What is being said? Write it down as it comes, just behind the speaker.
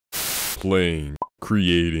playing,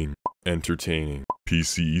 creating, entertaining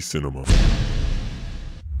PC cinema.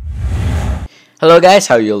 Hello guys,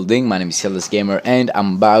 how you all doing? My name is Headless Gamer and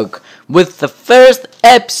I'm back with the first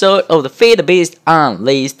episode of the FTB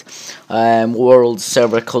Unleashed world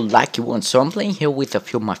server called Lucky One. So I'm playing here with a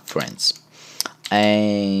few of my friends.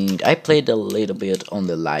 And I played a little bit on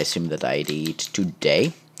the live stream that I did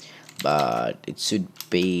today. But it should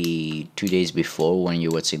be 2 days before when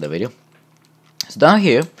you're watching the video. So down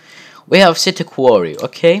here, we have set a quarry,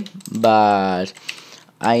 okay? But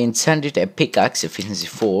I intended a pickaxe efficiency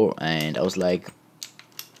 4 and I was like,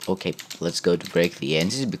 okay, let's go to break the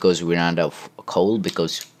engines because we ran out of coal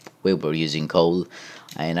because we were using coal.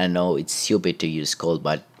 And I know it's stupid to use coal,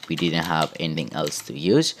 but we didn't have anything else to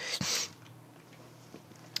use.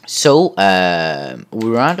 So we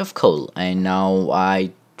ran out of coal and now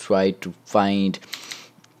I try to find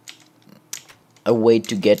a way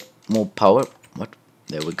to get more power. What?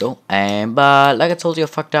 There we go. But like I told you, I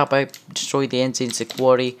fucked up. I destroyed the engines, the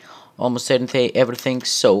quarry, almost everything.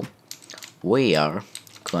 So we are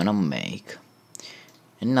gonna make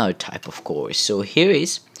another type of quarry. So here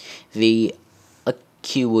is the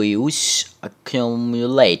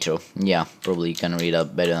accumulator. Yeah, probably you can read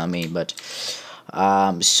that better than me. But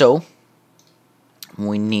so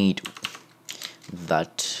we need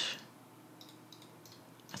that.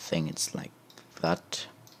 I think it's like that.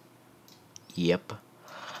 Yep.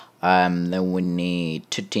 Then we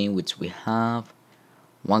need 2 tin, which we have.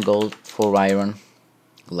 1 gold, 4 iron,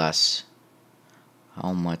 glass.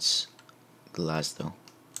 How much glass though?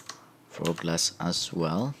 4 glass as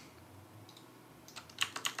well.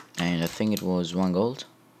 And I think it was 1 gold.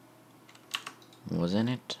 Wasn't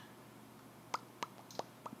it?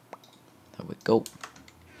 There we go.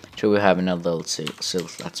 Sure, we have another little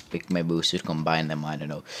silk. Let's pick. Maybe we should combine them. I don't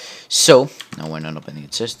know. So now we're not opening the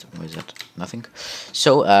chest. What is that? Nothing.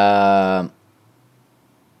 So the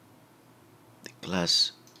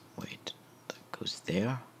glass. Wait, that goes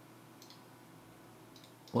there.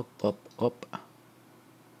 Whoop whoop whoop.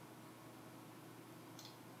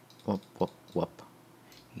 Whoop whoop whoop.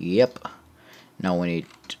 Yep. Now we need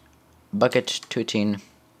bucket, 2 tin.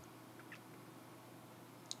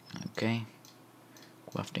 Okay.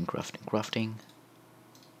 Crafting, crafting, crafting.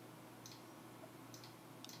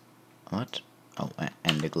 What? Oh,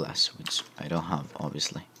 and the glass, which I don't have,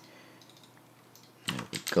 obviously. There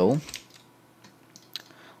we go.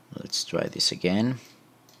 Let's try this again.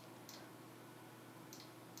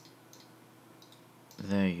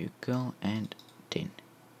 There you go, and tin.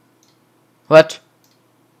 What?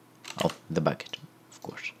 Oh, the bucket, of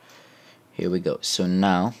course. Here we go. So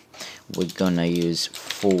now we're gonna use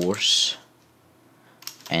force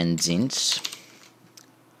engines.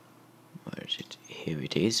 Where is it? Here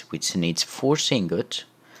it is, which needs 4 ingot,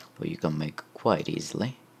 where you can make quite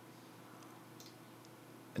easily.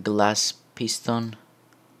 A glass piston,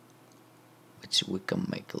 which we can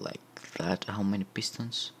make like that. How many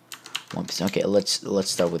pistons? 1 piston. Okay, let's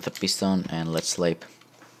start with the piston and let's sleep.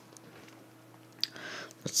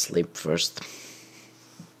 Let's sleep first.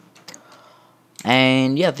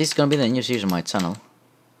 And yeah, this is gonna be the new series on my channel.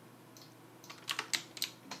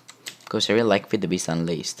 Because I really like FTB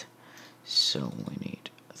Unleashed. So we need,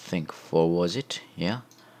 I think 4 was it? Yeah.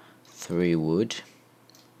 3 wood.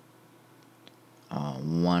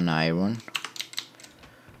 1 iron.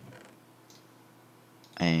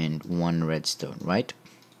 And 1 redstone, right?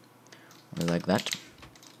 Like that.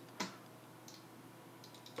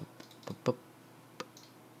 Whoop.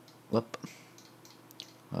 Whoop.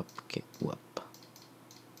 Okay, whoop.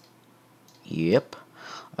 Yep.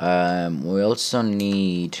 We also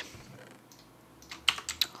need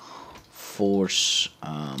force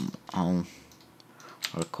are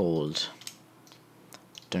called,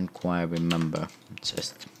 don't quite remember, it's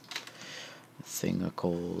just a thing are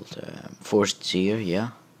called force gear.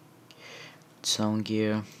 Yeah, sound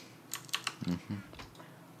gear. Do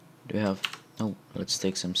we have, no, let's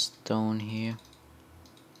take some stone here,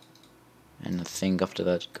 and I think after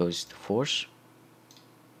that goes to force.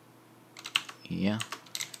 Yeah,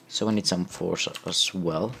 so we need some force as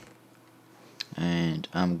well. And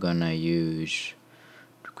I'm gonna use,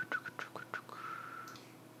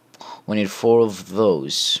 we need 4 of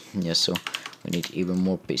those. Yeah, so we need even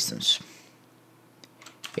more pistons.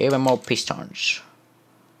 Even more pistons.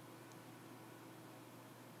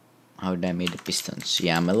 How did I make the pistons?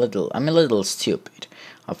 Yeah, I'm a little stupid.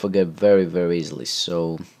 I forget very easily.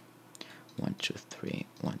 So 1 2 3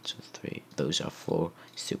 1 2 3. Those are 4.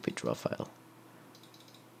 Stupid Raphael.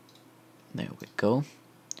 There we go.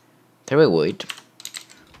 3 wood,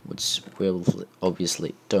 which we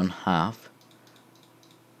obviously don't have.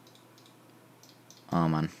 Oh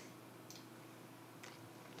man,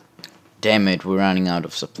 Damn it, we're running out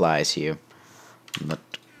of supplies here. But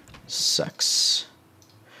sucks.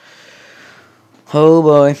 Oh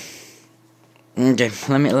boy. Okay,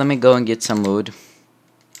 let me go and get some wood,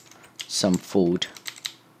 some food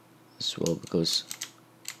as well, because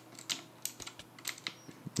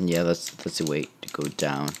yeah, that's the way to go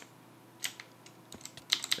down.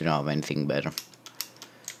 We don't have anything better.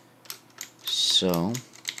 So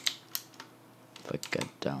if I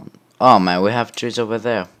get down, oh man, we have trees over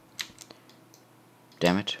there.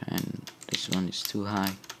 Damn it, and this one is too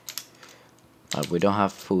high. But we don't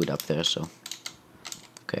have food up there, so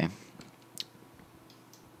okay.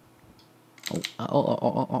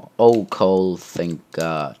 Oh, coal, thank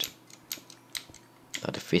God.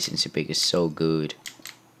 That efficiency pick is so good.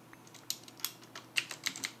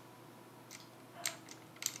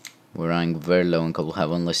 We're running very low on coal, we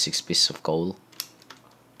have only 6 pieces of coal.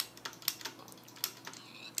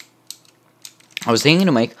 I was thinking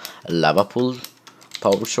to make a lava pool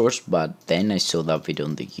power source, but then I saw that video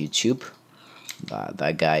on the YouTube.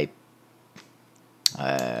 That guy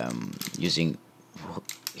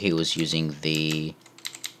he was using the,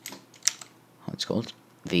 how it's called,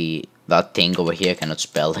 that thing over here, I cannot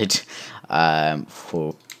spell it, to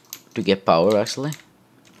get power actually.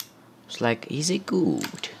 It's like, is it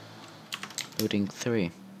good? Loading 3.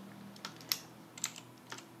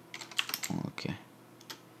 Okay.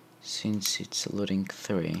 Since it's loading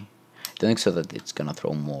 3, I don't think so that it's gonna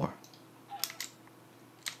throw more.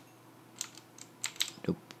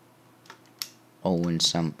 Nope. Oh, and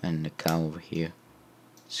the cow over here.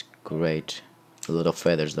 It's great. A lot of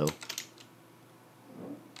feathers though.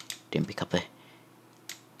 Didn't pick up the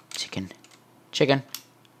chicken. Chicken.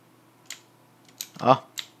 Oh,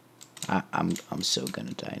 I'm so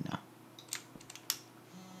gonna die now.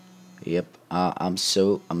 Yep. I'm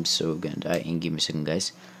so gonna die. And give me a second,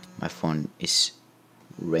 guys. My phone is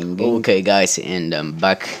ringing. Okay, guys, and I'm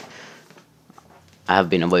back. I have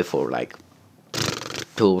been away for like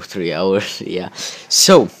 2 or 3 hours. Yeah.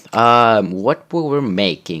 So, what we were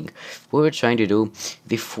making, we were trying to do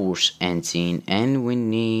the force engine, and we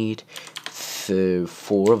need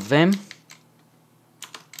 4 of them.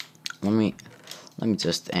 Let me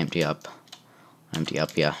just empty up.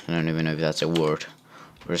 Yeah. I don't even know if that's a word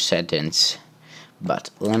or a sentence,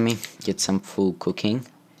 but let me get some food cooking.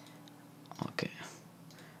 Okay,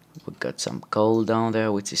 we got some coal down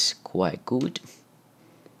there, which is quite good.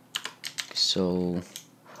 So,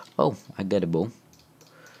 oh, I got a bow.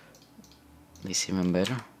 This is even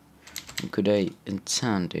better. And could I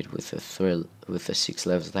enchant it with the 6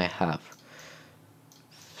 levels that I have?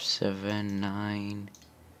 7, 9,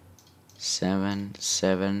 7,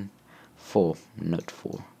 7, 4, not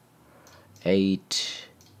 4, 8,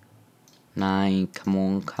 9.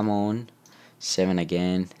 Come on. 7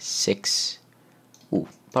 again. 6. Ooh,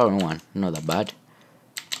 power 1. Not that bad.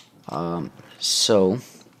 So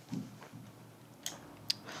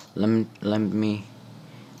let me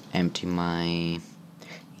empty my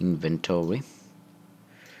inventory.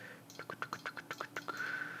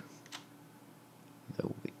 There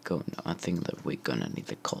we go. No, I think that we're gonna need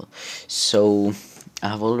the coal. So I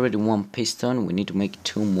have already 1 piston. We need to make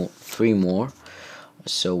 3 more.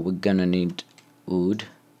 So we're gonna need wood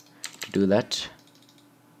to do that.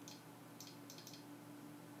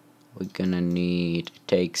 We're gonna need, it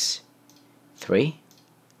takes 3,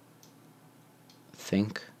 I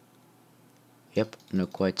think. Yep,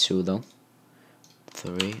 not quite 2 though.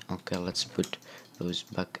 3. Okay, let's put those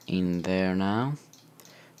back in there now.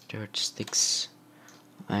 Dirt sticks.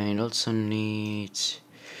 I also need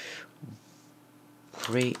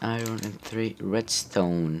 3 iron and 3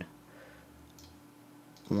 redstone.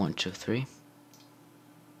 1, 2, 3.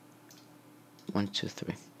 1, 2,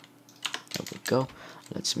 3. There we go.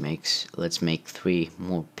 Let's make 3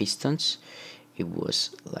 more pistons. It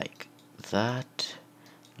was like that,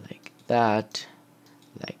 like that,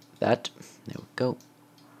 like that. There we go.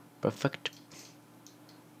 Perfect.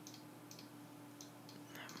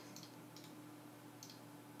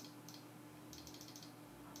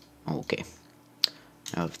 Okay.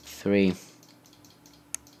 I have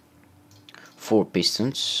 4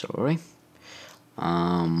 pistons. Sorry.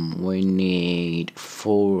 We need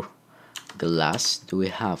 4 glass. Do we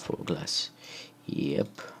have 4 glass?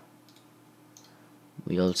 Yep.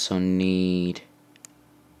 We also need,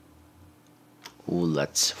 ooh,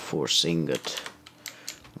 that's force ingot.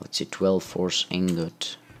 Let's see, 12 force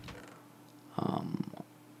ingot.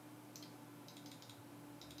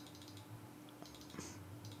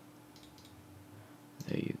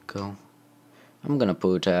 There you go. I'm gonna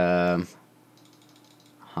put half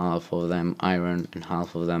of them iron and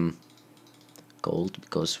half of them gold,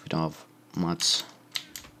 because we don't have much.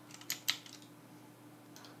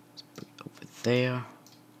 there.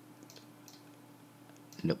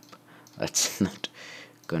 Nope, that's not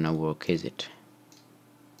gonna work, is it?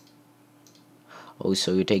 Oh,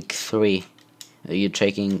 so you take 3. You're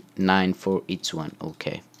taking 9 for each one.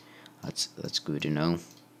 Okay, that's good to know.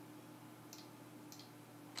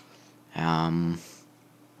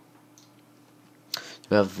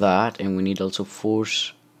 We have that, and we need also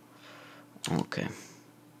force. Okay.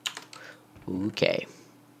 Okay.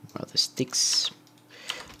 Rather sticks.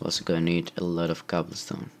 We're also gonna need a lot of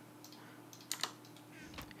cobblestone.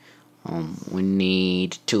 We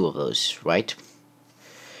need 2 of those, right?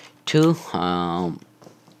 2.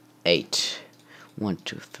 8. 1,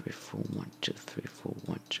 2, 3, 4. 1, 2, 3, 4.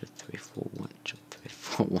 1, 2, 3, 4. 1, 2, 3,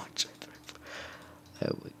 4. 1, 2, 3, 4.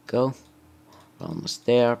 There we go. We're almost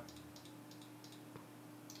there.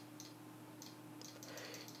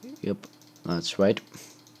 Yep, that's right.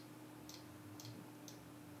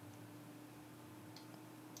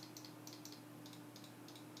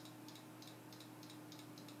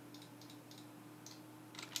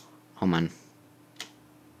 Oh man,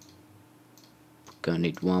 gonna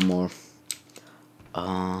need 1 more.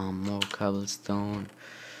 More cobblestone.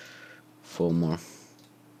 4 more.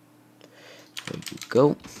 There you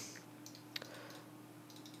go.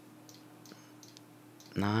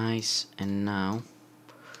 Nice. And now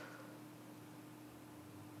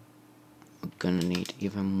we're gonna need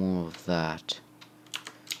even more of that.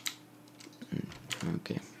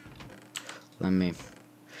 Okay. Let me.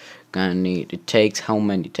 Gonna need. It takes how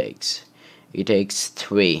many takes? It takes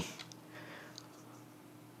 3.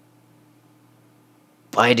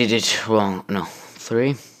 I did it wrong. No,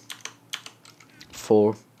 3,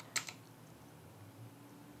 4.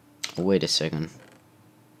 Wait a second.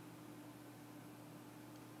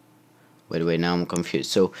 Wait, now I'm confused.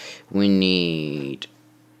 So we need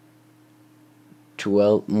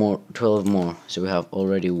 12 more. So we have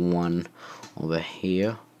already 1 over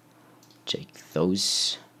here. Take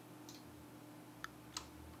those.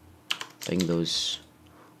 I think those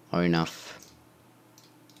are enough.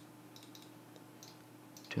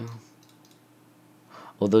 2.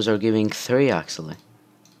 Oh, those are giving 3 actually.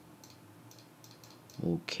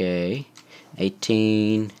 Okay.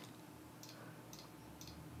 18.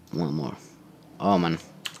 1 more. Oh man,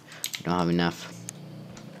 I don't have enough.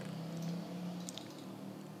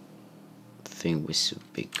 I think we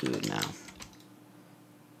should be good now.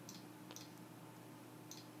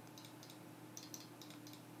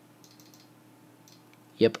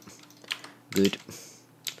 Yep, good.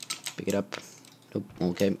 Pick it up. Nope.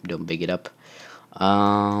 Okay, don't pick it up.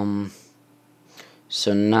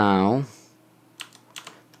 So now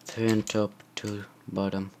 3 on top, 2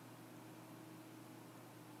 bottom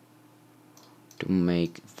to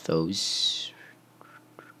make those.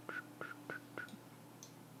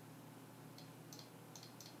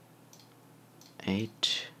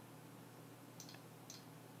 Eight.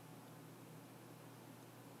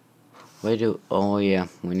 Where do? Oh yeah,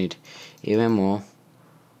 we need even more,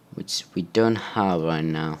 which we don't have right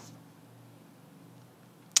now.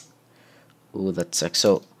 Oh, that sucks.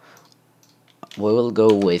 So we will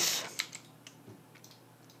go with.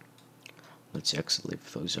 Let's actually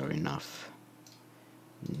if those are enough.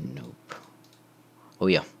 Nope. Oh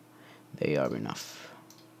yeah, they are enough.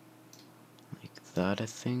 Like that, I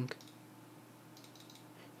think.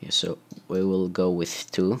 Yeah, so we will go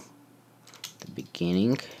with 2 at the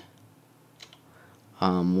beginning.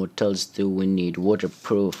 What else do we need?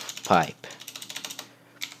 Waterproof pipe.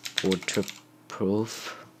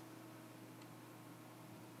 Waterproof.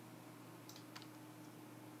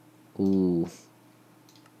 Ooh.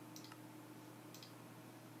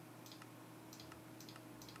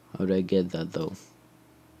 How do I get that though?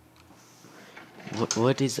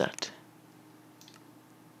 What is that?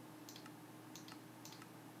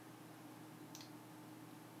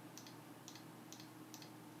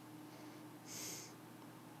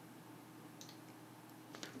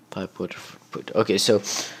 Pipe water. Okay, so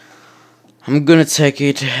I'm gonna take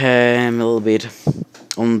it a little bit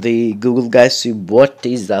on the Google, guys, see what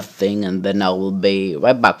is that thing, and then I will be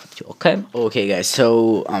right back with you. Okay guys,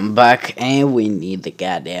 so I'm back and we need the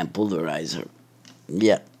goddamn pulverizer.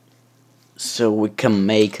 Yeah, so we can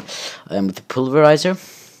make with the pulverizer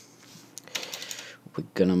we're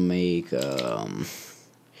gonna make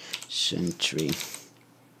sentry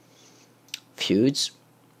feuds.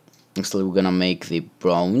 Actually, we're gonna make the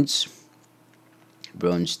bronze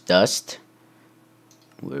dust.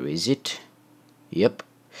 Where is it? Yep.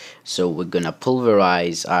 So we're gonna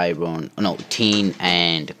pulverize iron, no, tin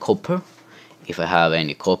and copper. If I have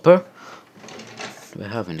any copper. Do I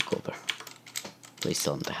have any copper? Please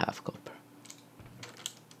don't have copper.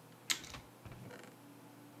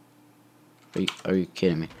 Are you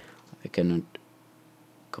kidding me? I cannot.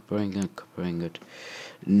 Copper ingot.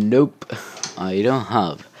 Nope, I don't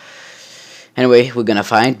have. Anyway, we're gonna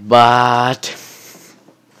find, but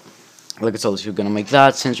like I told you, we're gonna make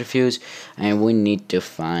that centrifuge, and we need to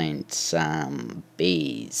find some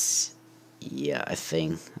base. Yeah, I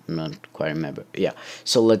think I'm not quite remember. Yeah,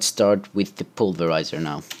 so let's start with the pulverizer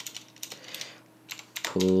now.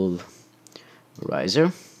 Pulverizer.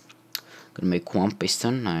 Gonna make one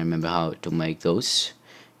piston. I remember how to make those.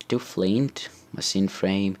 Two flint, machine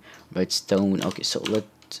frame, redstone. Okay, so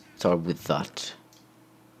let's start with that.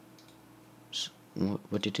 So,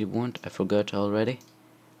 what did it want? I forgot already.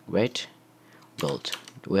 Great. Gold.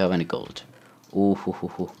 Do we have any gold? Ooh, hoo, hoo,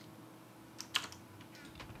 hoo.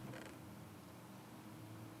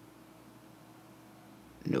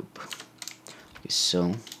 Nope. Okay,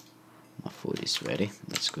 so my food is ready.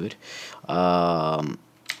 That's good.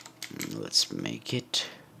 Let's make it.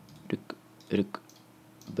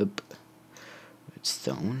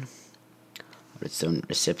 Redstone. Redstone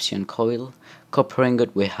reception coil. Copper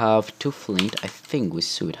ingot. We have 2 flint. I think we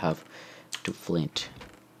should have 2 flint.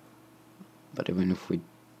 But even if we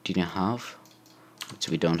didn't have, which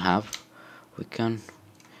we don't have, we can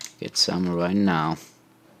get some right now.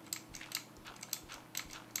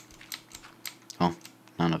 Oh,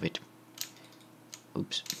 none of it.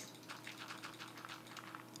 Oops.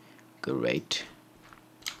 Great.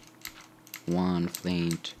 1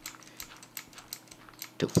 flint,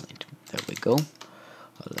 2 flint. There we go.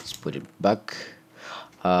 Let's put it back.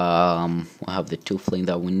 We have the 2 flint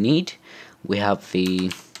that we need. We have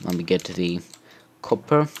the. Let me get to the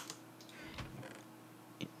copper.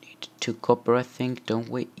 We need 2 copper, I think, don't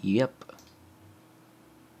we? Yep.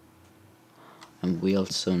 And we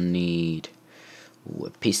also need a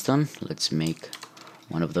piston. Let's make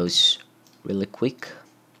one of those really quick.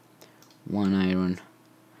 1 iron,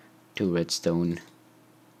 2 redstone.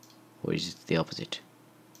 Or is it the opposite?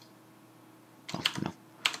 Oh no,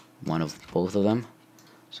 one of both of them.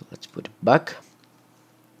 So let's put it back.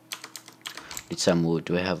 Need some wood.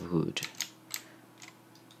 Do I have wood?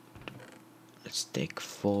 Let's take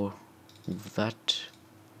 4 of that.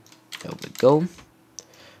 There we go.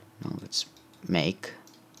 Now let's make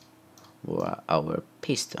our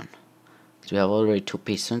piston. So we have already 2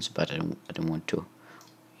 pistons, but I don't want to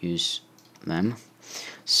use them.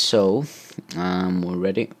 So we're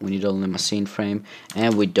ready. We need only machine frame,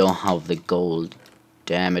 and we don't have the gold.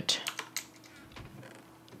 Damn it.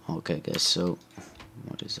 Okay, guys. So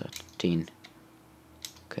what is that? Tin.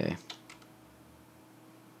 Okay.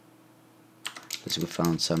 Because we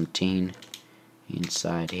found some tin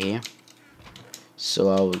inside here. So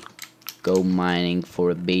I'll go mining for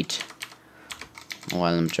a bit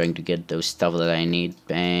while I'm trying to get those stuff that I need,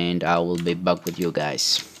 and I will be back with you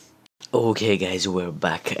guys. Okay guys, we're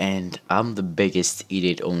back, and I'm the biggest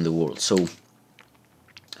idiot on the world. So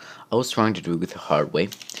I was trying to do it the hard way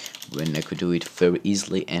when I could do it very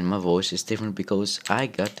easily, and my voice is different because I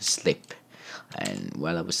got to sleep. And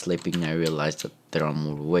while I was sleeping, I realized that there are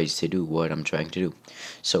more ways to do what I'm trying to do.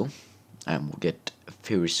 So we'll get a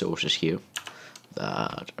few resources here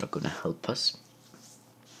that are gonna help us.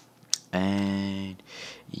 And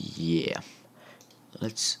yeah,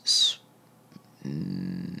 let's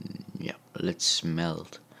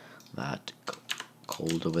smelt that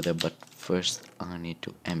cold over there. But first, I need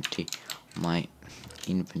to empty my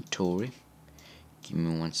inventory. Give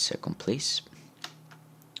me 1 second, please.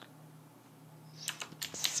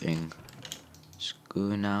 Thing is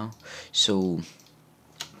good now. So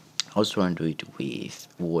I was trying to do it with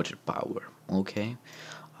water power. Okay,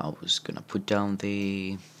 I was gonna put down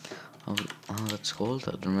the how that's called,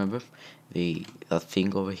 I don't remember, that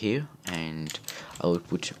thing over here, and I would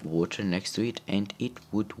put water next to it, and it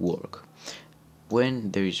would work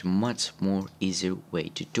when there is much more easier way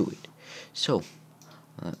to do it. So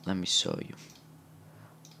let me show you.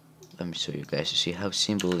 Let me show you guys to see how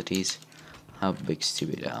simple it is. How big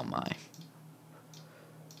stupid am I?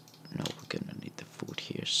 No, we're gonna need the food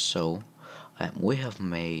here. So we have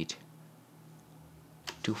made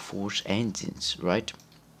 2 force engines, right?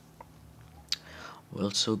 We're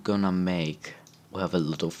also gonna make, we have a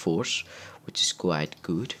lot of force, which is quite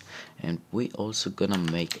good, and we also gonna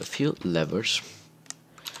make a few levers.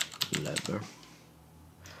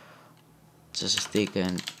 Just a stick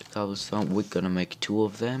and a cobblestone. We're gonna make 2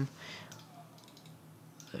 of them.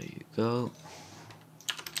 There you go.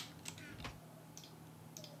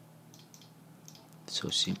 So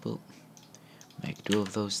simple. Make 2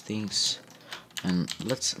 of those things, and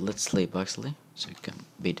let's sleep actually, so it can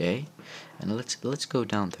be day, and let's go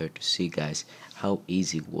down there to see, guys, how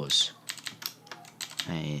easy it was.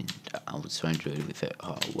 And I was trying to do it with a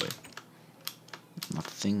hard way. I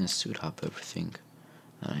think I should have everything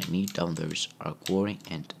that I need. Down there is our quarry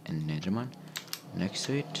and a netherman next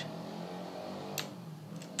to it.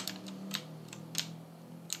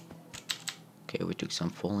 Okay, we took some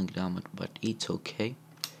falling damage, but it's okay.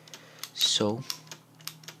 So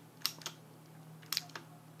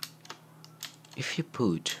if you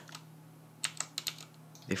put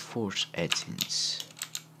the force edges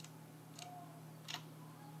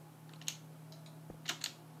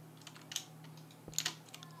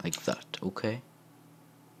like that, okay?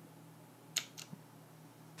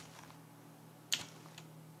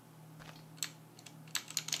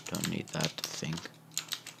 Don't need that thing.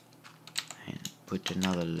 And put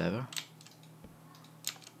another lever.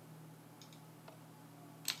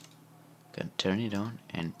 Gonna turn it on,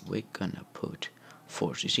 and we're gonna put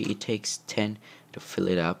force. You see, it takes 10 to fill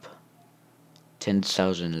it up.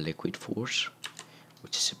 10,000 liquid force,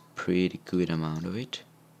 which is a pretty good amount of it.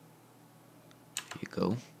 Here you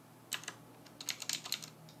go.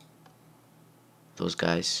 Those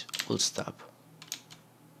guys will stop.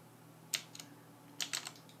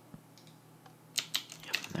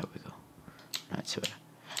 Yep, there we go. That's better.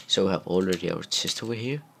 So we have already our chest over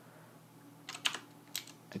here.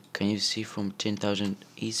 Can you see from 10,000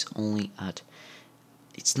 is only at,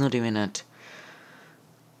 it's not even at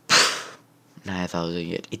 9,000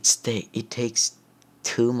 yet. It takes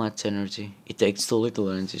too much energy. It takes too little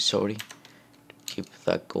energy, sorry, to keep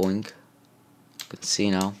that going. You can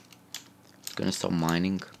see now, it's gonna start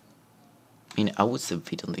mining. I mean, I was the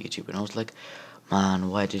video on the YouTube and I was like, man,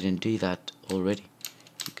 why didn't do that already?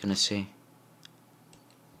 You're gonna see.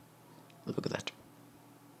 Look at that.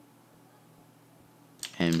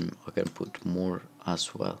 And I can put more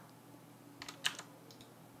as well.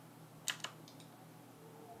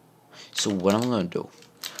 So what I'm gonna do,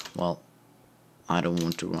 well, I don't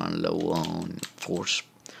want to run low on force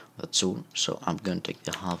that soon, so I'm gonna take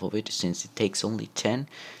the half of it, since it takes only 10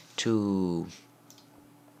 to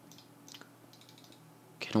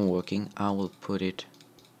get on working. I will put it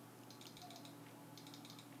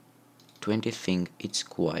 20. Think it's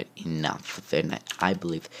quite enough. Then I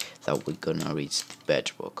believe that we're gonna reach the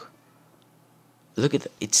bedrock. Look at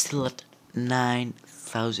that, it's still at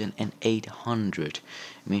 9,800.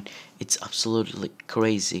 I mean, it's absolutely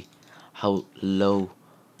crazy how low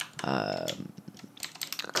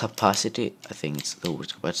capacity, I think it's low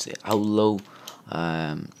capacity, how low,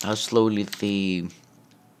 how slowly the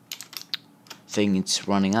thing it's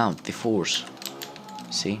running out, the force.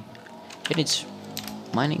 See? And it's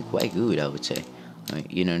mining quite good, I would say. I mean,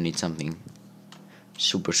 you don't need something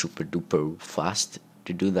super duper fast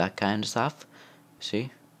to do that kind of stuff.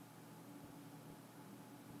 See?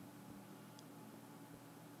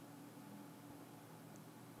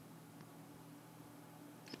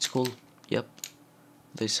 It's cool. Yep.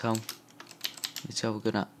 This how we're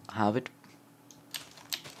gonna have it.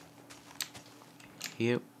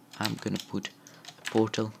 Here I'm gonna put a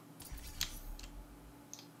portal.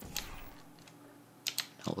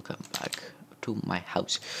 Now we'll come back to my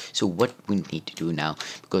house. So what we need to do now,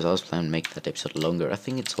 because I was planning to make that episode longer, I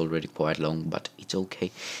think it's already quite long, but it's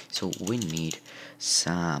okay. So we need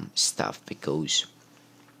some stuff, because,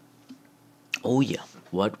 oh yeah,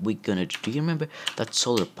 what we're gonna do you remember that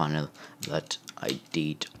solar panel that I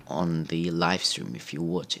did on the live stream? If you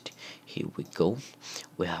watch it, here we go.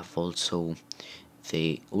 We have also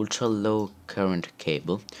the ultra low current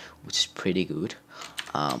cable, which is pretty good.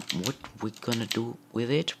 What we're gonna do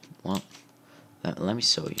with it, well, let me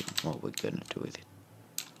show you what we're gonna do with it.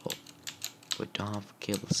 Oh, we don't have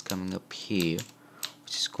cables coming up here,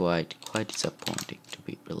 which is quite disappointing, to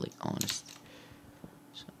be really honest.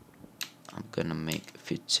 So I'm gonna make a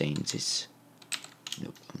few changes.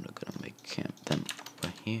 Nope, I'm not gonna make them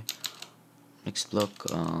right here. Next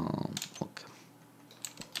block, okay.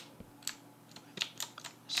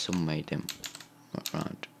 So made them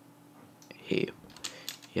around here.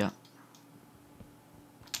 Yeah.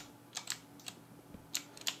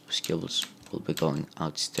 Skills will be going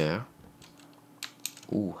out there.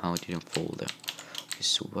 Ooh, how it didn't fall there. Okay,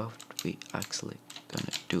 so what we actually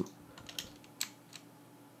gonna do?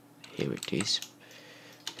 Here it is.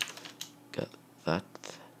 Got that.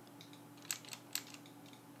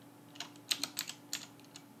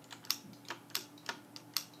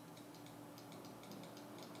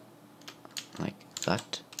 Like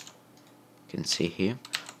that. You can see here.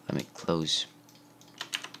 Let me close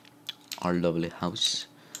our lovely house.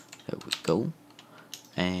 There we go.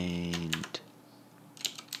 And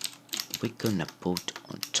we're gonna put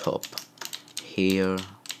on top here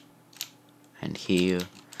and here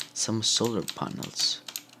some solar panels.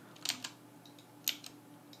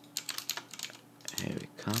 Here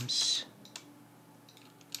it comes.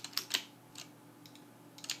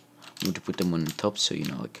 I'm going to put them on top so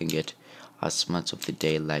I can get as much of the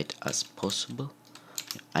daylight as possible.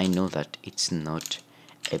 I know that it's not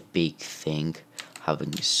a big thing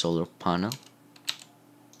having a solar panel.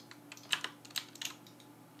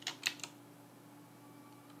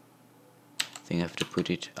 I think I have to put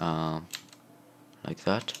it like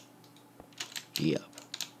that. Yep.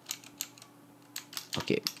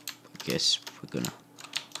 Okay, I guess we're gonna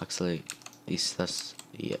actually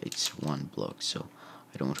yeah, it's one block, so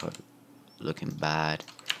I don't want it looking bad.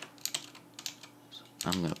 So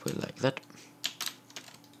I'm gonna put it like that.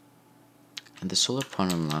 And the solar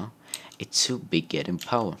panel now, it's too big getting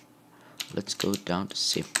power. Let's go down to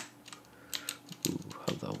see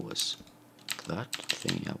how that was. That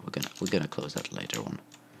thing, yeah, we're gonna close that later on.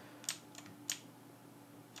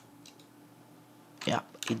 Yeah,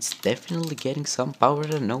 it's definitely getting some power. I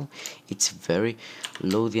don't know, it's very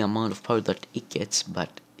low the amount of power that it gets,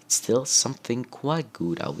 but it's still something quite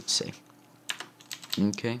good, I would say.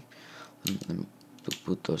 Okay, let me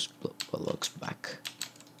put those blocks back.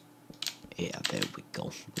 Yeah, there we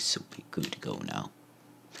go. We should be good to go now.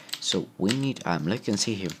 So we need, like you can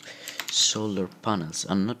see here, solar panels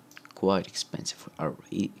are not quite expensive.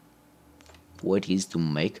 What is to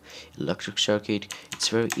make electric circuit? It's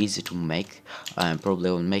very easy to make. Probably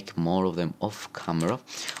I will make more of them off camera,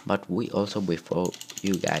 but we also, before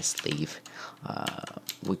you guys leave,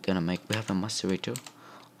 we have a macerator.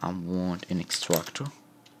 I want an extractor,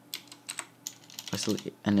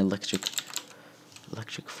 actually an electric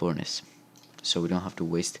furnace, so we don't have to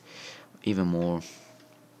waste even more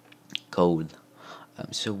coal.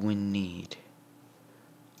 So we need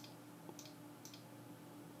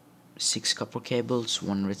 6 copper cables,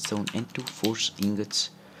 1 redstone, and 2 force ingots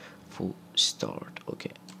for start.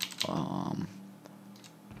 Okay.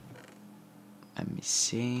 Let me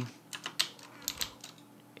see.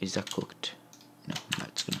 Is that cooked? No,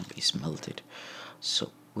 that's gonna be smelted.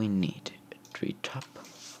 So we need a tree top.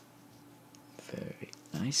 Very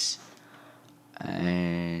nice.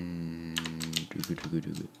 And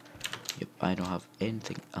yep, I don't have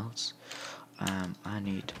anything else. I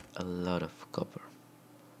need a lot of copper.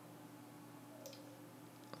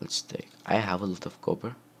 Let's take. I have a lot of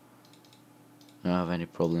copper. I don't have any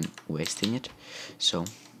problem wasting it. So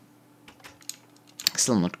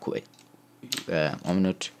still not quite.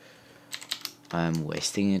 I'm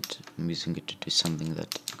wasting it. I'm using it to do something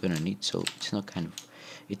that I'm gonna need. So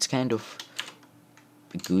it's kind of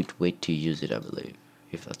a good way to use it, I believe,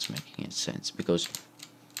 if that's making any sense. Because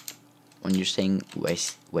when you're saying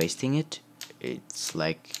wasting it, it's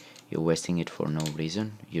like you're wasting it for no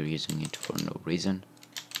reason. You're using it for no reason.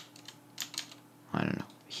 I don't know.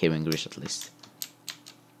 Here in Greece, at least.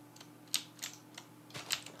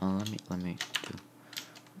 Let me do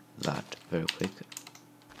that very quick.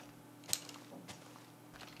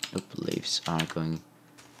 Nope, leaves are going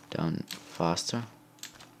down faster.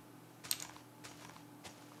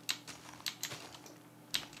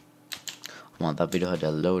 Well, that video had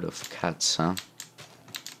a load of cats, huh?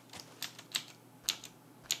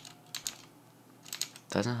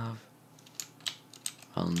 Doesn't have.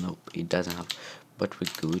 Well, nope, it doesn't have. But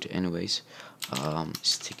we're good, anyways.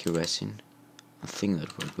 Sticky resin. I think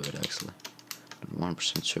that we're good, actually. Not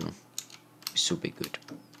 1% sure. We should be good.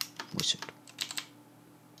 We should.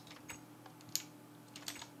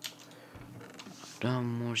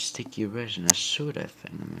 More sticky resin. I should, I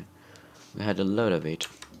think. I mean, we had a lot of it.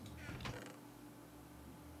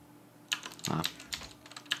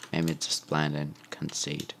 Maybe it's just blind and can't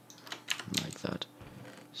see it like that.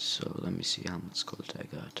 So let me see how much gold I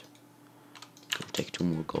got. I'll take 2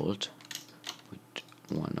 more gold. Put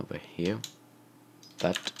 1 over here.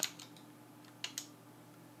 That.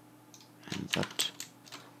 And that.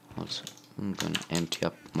 Also, I'm gonna empty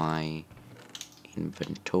up my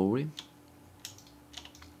inventory.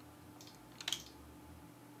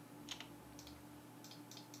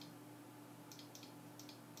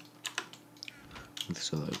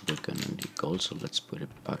 So we're gonna need gold, so let's put it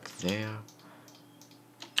back there.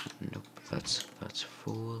 Nope, that's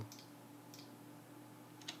full.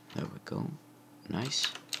 There we go. Nice.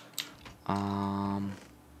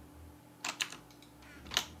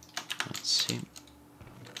 Let's see.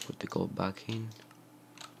 Put the gold back in.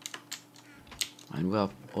 And we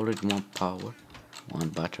have already 1 power, 1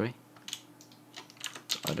 battery.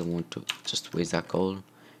 So I don't want to just waste that gold. Do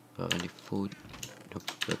you have any food?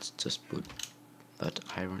 Nope, let's just put that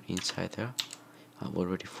iron inside there. I have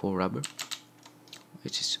already 4 rubber,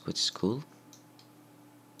 which is cool.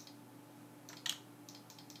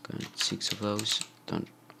 Got 6 of those.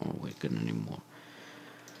 We're gonna need more.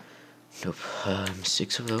 Nope.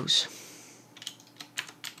 6 of those.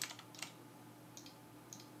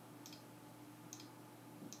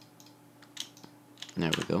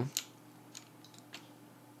 There we go.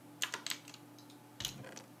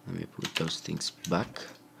 Let me put those things back.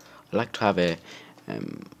 I like to have a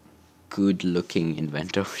good looking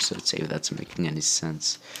inventory, so let's see if that's making any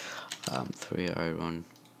sense. 3 iron.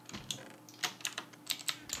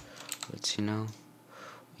 Let's see now.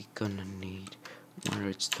 We're gonna need 1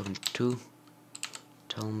 redstone, 2.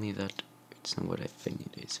 Tell me that it's not what I think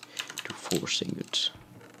it is. 2 force ingots.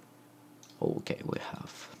 Okay, we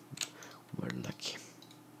have. We're lucky.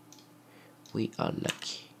 We are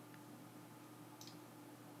lucky.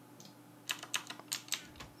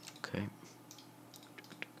 Okay.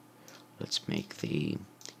 Let's make the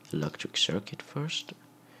electric circuit first.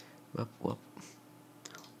 Whoop, whoop.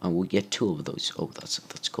 And we get 2 of those. Oh,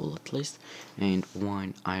 that's cool at least. And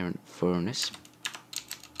 1 iron furnace.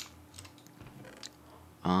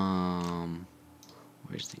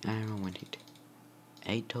 Where's the iron? We need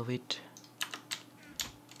 8 of it.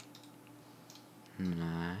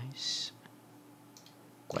 Nice.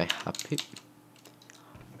 Quite happy.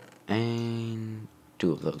 And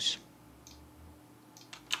 2 of those.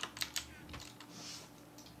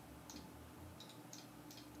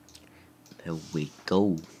 There we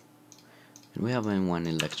go. And we have 1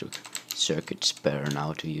 electric circuit spare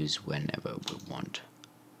now to use whenever we want.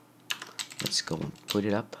 Let's go and put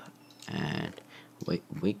it up, and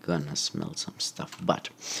we're gonna smell some stuff. But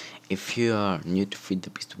if you are new to Feed the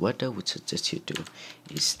Beast, what I would suggest you do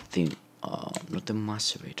is the not the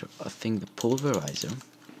macerator, I think the pulverizer.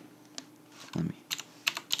 Let me.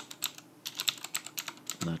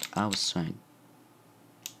 That I was trying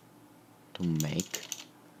to make.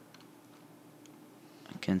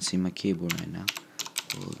 I can't see my keyboard right now.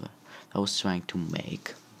 I was trying to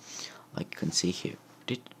make, like you can see here.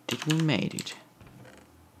 Did we made it?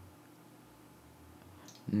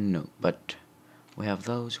 No, but we have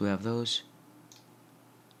those.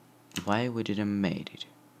 Why we didn't made it?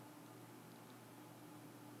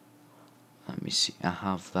 Let me see. I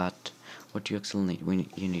have that. What do you actually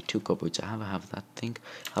need? You need 2 cupboards. I have that thing.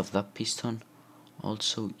 Have that piston.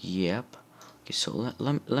 Also, yep. Okay, so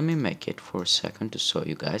let me make it for a second to show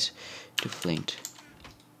you guys. 2 flint.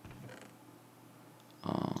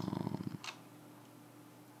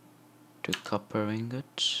 2 copper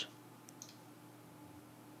ingots.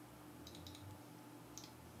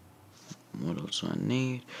 What else do I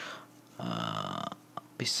need?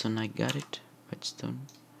 Piston, I got it. Redstone.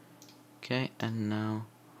 Okay, and now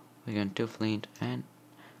we're going to flint and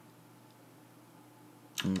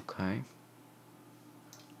okay.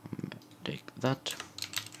 Take that.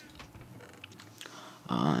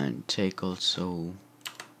 And take also,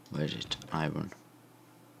 where is it? Iron.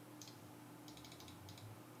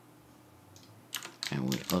 And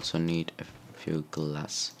we also need a few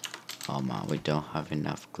glass. Oh man, we don't have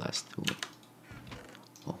enough glass, do we?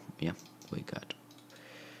 Oh yeah, we got.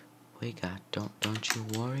 Don't you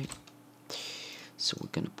worry. So we're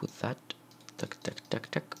gonna put that. Tuck.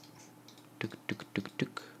 Tuk.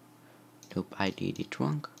 Nope, I did it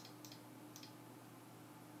wrong.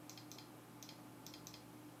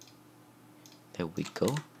 There we go.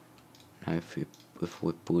 Now if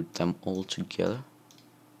we put them all together.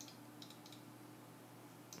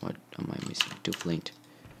 What am I missing? 2 flint.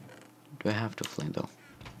 Do I have to flint though?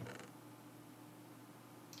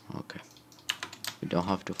 Okay. We don't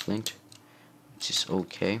have to flint, which is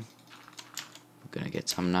okay. We're gonna get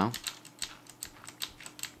some now.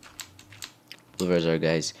 Pulverizer,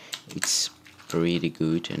 guys, it's pretty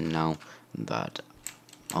good, and now that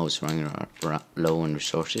I was running low on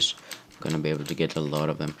resources, I'm gonna be able to get a lot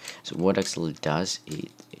of them. So what actually does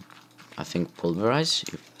it I think pulverize,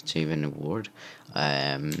 if it's even a word,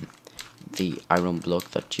 the iron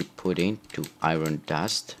block that you put into iron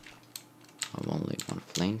dust. I have only 1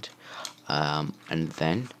 flint, and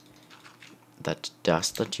then that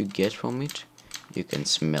dust that you get from it, you can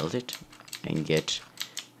smelt it and get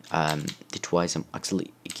the twice.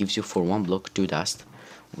 Actually, it gives you for 1 block 2 dust,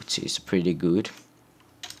 which is pretty good.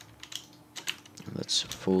 That's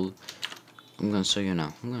full. I'm gonna show you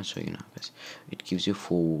now, guys. It gives you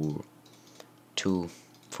for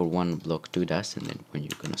 1 block 2 dust, and then when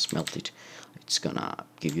you're gonna smelt it, it's gonna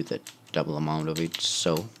give you the double amount of it.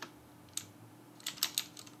 So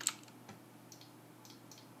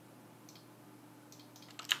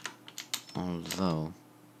although,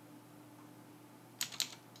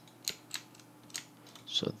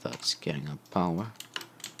 so that's getting a power.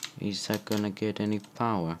 Is that gonna get any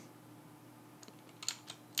power?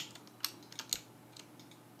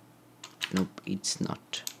 Nope, it's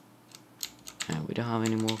not. And we don't have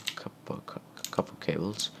any more copper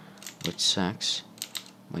cables, which sucks.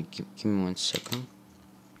 Wait, give me 1 second.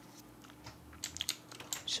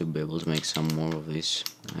 to be able to make some more of this.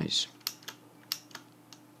 Nice.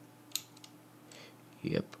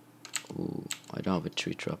 Yep. Ooh, I don't have a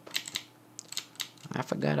tree trap. I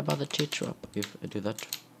forgot about the tree trap. If I do that,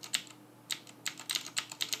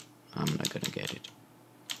 I'm not gonna get it.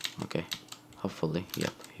 Okay. Hopefully.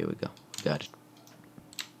 Yep. Here we go. Got it.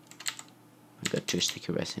 I got 2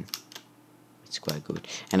 sticky resin. It's quite good.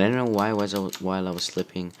 And I don't know why while I was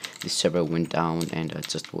sleeping, the server went down and I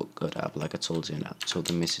just got up like I told you, and I saw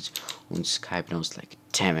the message on Skype and I was like,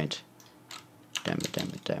 damn it. Damn it, damn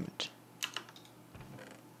it, damn it.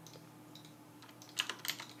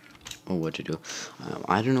 Oh, what to do?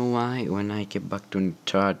 I don't know why when I get back to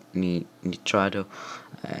Nitrado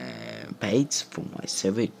page for my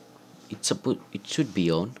server, it should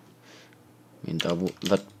be on. I mean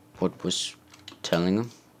that what was telling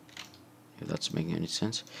them, if that's making any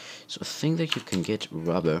sense. So I think that you can get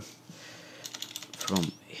rubber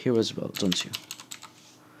from here as well, don't you?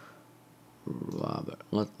 Rubber.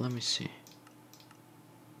 Let me see.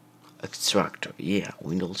 Extractor. Yeah,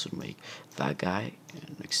 we can also make that guy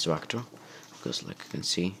an extractor, because like you can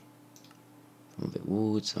see from the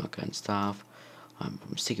woods, that kind of stuff.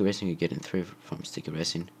 From sticky resin, you're getting 3 from sticky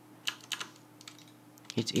resin.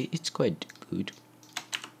 It's quite good.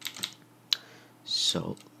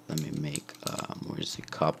 So let me make where's the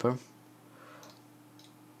copper?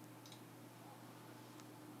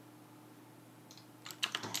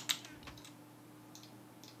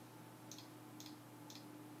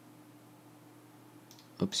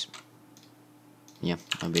 Oops. Yeah,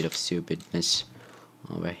 a bit of stupidness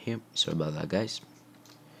over here. Sorry about that, guys.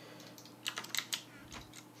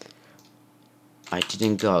 I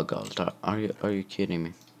didn't goggle. Are you kidding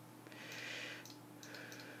me?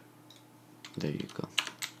 There you go.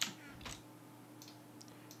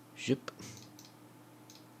 Zip.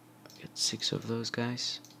 Get 6 of those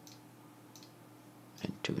guys.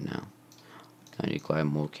 And 2 now. I require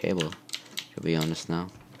more cable, to be honest now.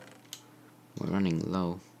 We're running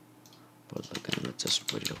low. But let's just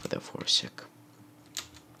put it over there for a sec.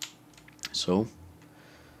 So.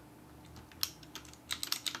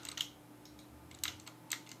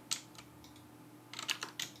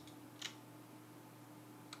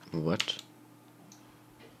 What?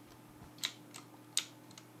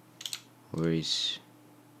 Where is...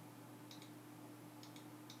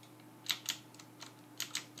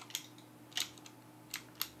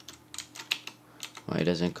 Why it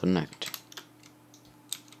doesn't connect?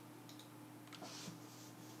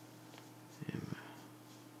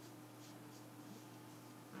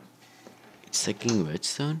 It's taking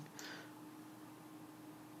redstone?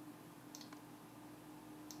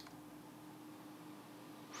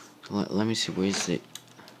 Let me see, where's the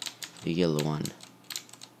yellow one?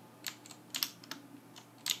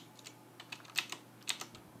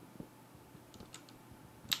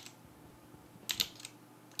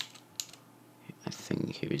 I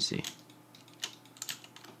think here is the...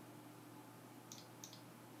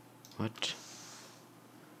 What?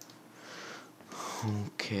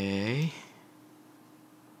 Okay.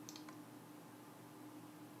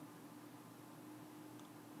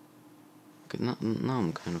 Now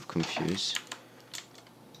I'm kind of confused.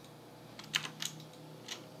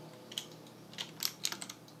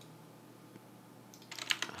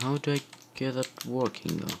 How do I get that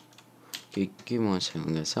working though? Okay, give me 1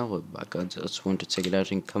 second, guys. I'll be back. I just want to check it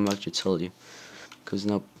out and come back to tell you. Cause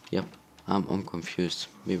now, yep, I'm confused.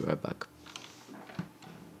 Be right back.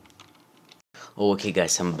 Okay,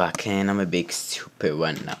 guys, I'm back and I'm a big stupid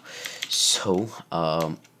one now. So,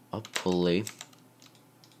 hopefully,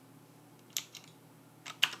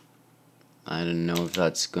 I don't know if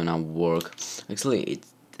that's gonna work. Actually, it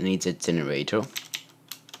needs a generator.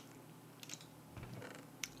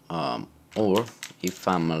 Or if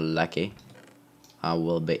I'm lucky, I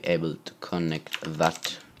will be able to connect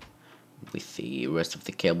that with the rest of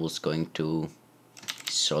the cables going to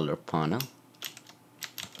solar panel.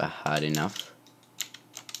 If I had enough.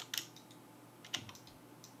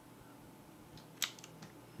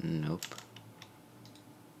 Nope.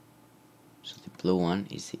 So the blue one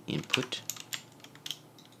is the input.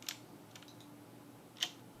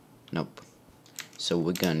 Nope. So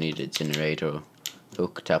we're gonna need a generator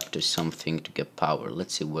hooked up to something to get power.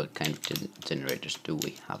 Let's see what kind of generators do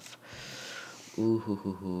we have.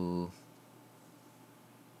 Ooh.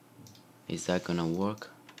 Is that gonna work?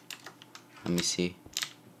 Let me see.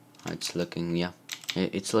 It's looking, yeah.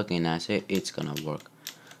 It's looking nice. It's gonna work.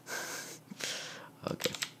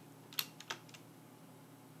 Okay.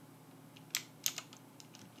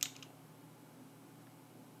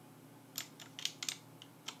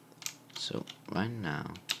 So right now,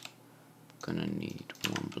 I'm gonna need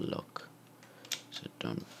 1 block. So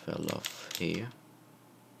don't fell off here.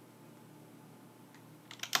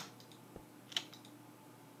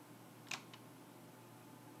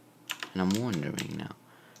 And I'm wondering now,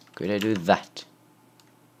 could I do that?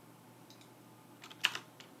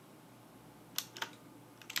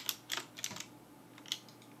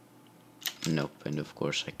 Nope, and of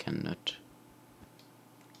course I cannot.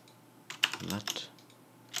 That.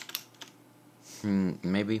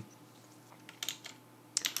 Maybe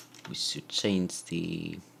we should change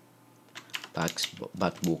the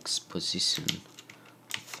backbox position.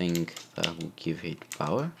 I think that will give it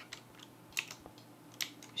power.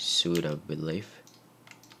 Should I believe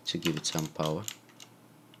to give it some power.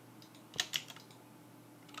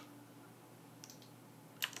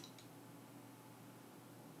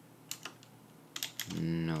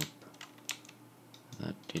 Nope,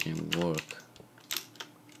 that didn't work.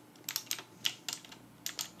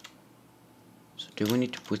 So do we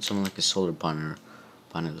need to put something like a solar panel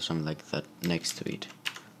or something like that next to it?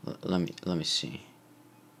 Let me see.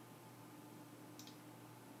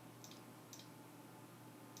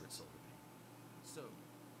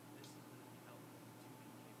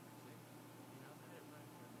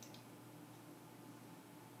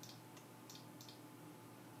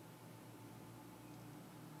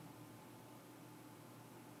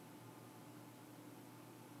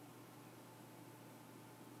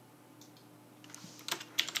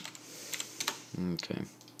 Okay,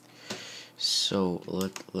 so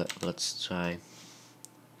let's try.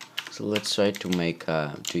 So let's try to make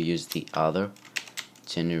to use the other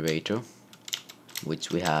generator,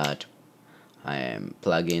 which we had.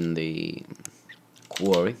 Plug in the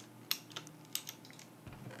quarry.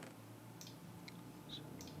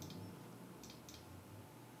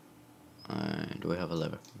 Do we have a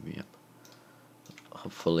lever? Yep.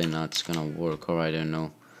 Hopefully not it's gonna work, or I don't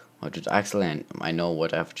know what to actually. I know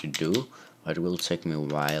what I have to do, but it will take me a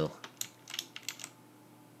while.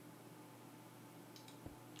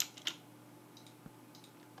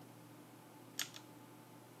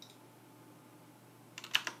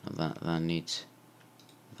 That needs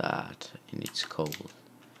that. It needs coal.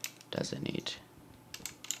 Doesn't need.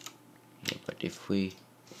 Yeah, but if we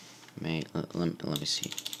may let me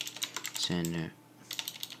see. Center.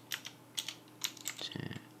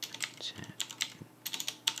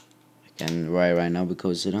 I can write right now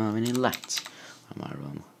because I don't have any lights on my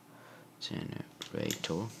room.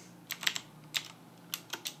 Generator.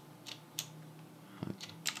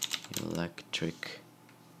 Okay. Electric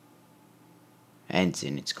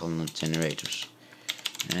engine. It's called, not generators.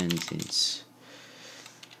 Engines.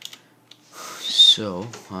 So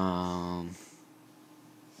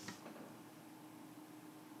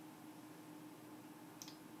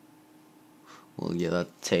well, yeah,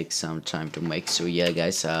 that takes some time to make. So yeah,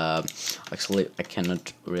 guys, actually I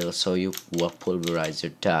cannot really show you what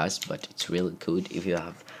pulverizer does, but it's really good. If you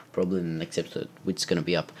have problem in the next episode, which is gonna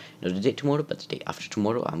be up not the day tomorrow but the day after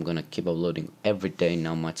tomorrow, I'm gonna keep uploading every day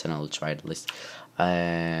now on my channel. I'll try at least.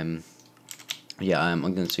 Yeah, I'm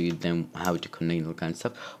gonna show you then how to connect all kind of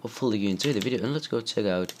stuff. Hopefully you enjoy the video, and let's go check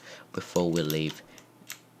out before we leave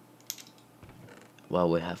what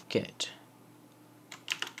we have get.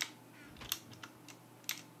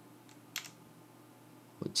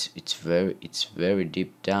 It's very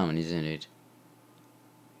deep down, isn't it?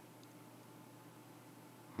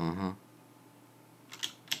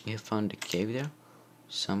 We have found a cave there,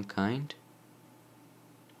 some kind.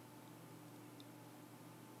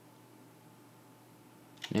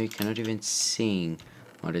 Now you cannot even see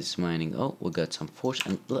what it's mining. Oh, we got some force,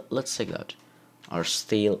 and let's check out our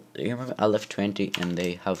steel. Remember, I left 20 and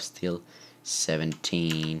they have still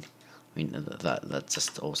 17. I mean, that's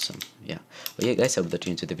just awesome. Yeah. But yeah, guys, I hope that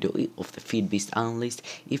you enjoyed the video of the FTB Unleashed.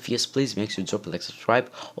 If yes, please make sure to drop a like,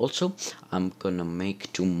 subscribe. Also, I'm gonna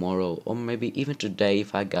make tomorrow, or maybe even today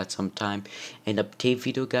if I got some time, an update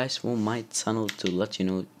video, guys, on my channel to let you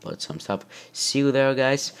know about some stuff. See you there,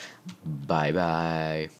 guys. Bye bye.